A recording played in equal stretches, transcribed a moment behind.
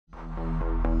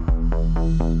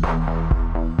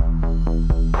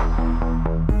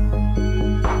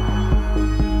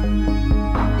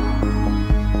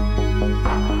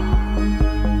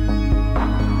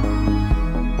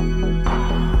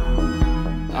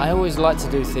I always like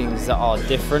to do things that are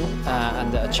different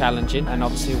and that are challenging, and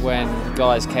obviously when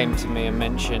guys came to me and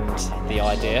mentioned the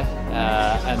idea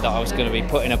and that I was going to be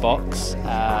put in a box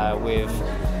with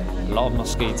a lot of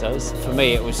mosquitoes, for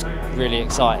me it was really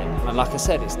exciting, and like I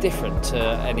said, it's different to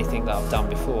anything that I've done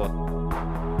before.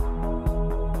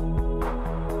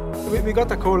 We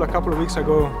got a call a couple of weeks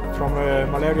ago from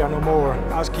Malaria No More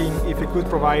asking if we could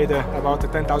provide about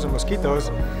 10,000 mosquitoes,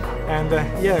 and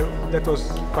yeah, that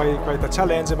was quite a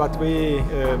challenge, but we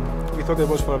thought it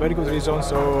was for a very good reason,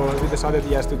 so we decided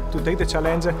yes to take the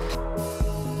challenge.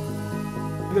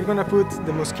 We're going to put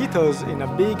the mosquitoes in a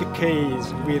big cage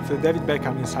with David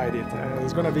Beckham inside it.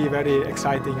 It's going to be very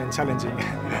exciting and challenging.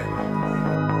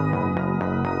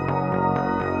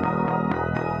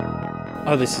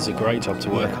 Oh, this is a great job to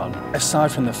work on.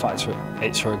 Aside from the fact that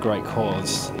it's for a great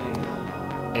cause,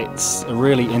 it's a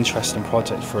really interesting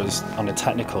project for us on a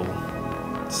technical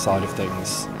side of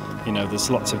things. You know, there's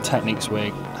lots of techniques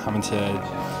we're having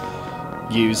to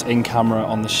use in camera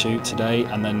on the shoot today,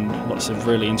 and then lots of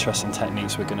really interesting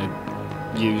techniques we're going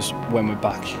to use when we're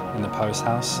back in the post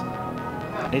house.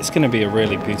 It's going to be a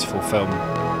really beautiful film.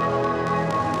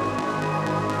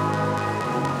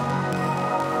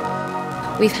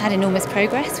 We've had enormous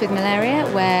progress with malaria,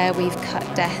 where we've cut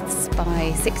deaths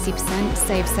by 60%,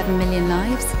 saved 7 million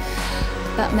lives.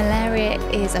 But malaria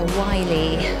is a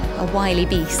wily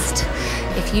beast.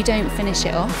 If you don't finish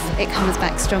it off, it comes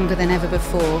back stronger than ever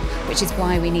before, which is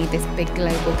why we need this big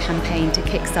global campaign to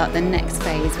kickstart the next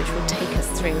phase, which will take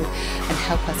us through and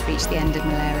help us reach the end of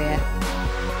malaria.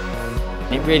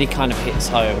 It really kind of hits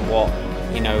home what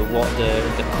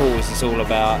the cause is all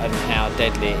about and how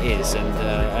deadly it is, and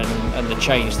the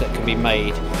change that can be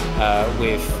made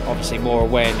with obviously more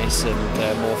awareness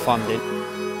and more funding.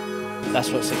 That's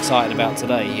what's exciting about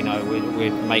today. You know,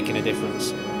 we're making a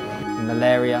difference.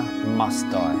 Malaria must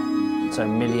die, so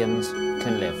millions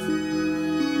can live.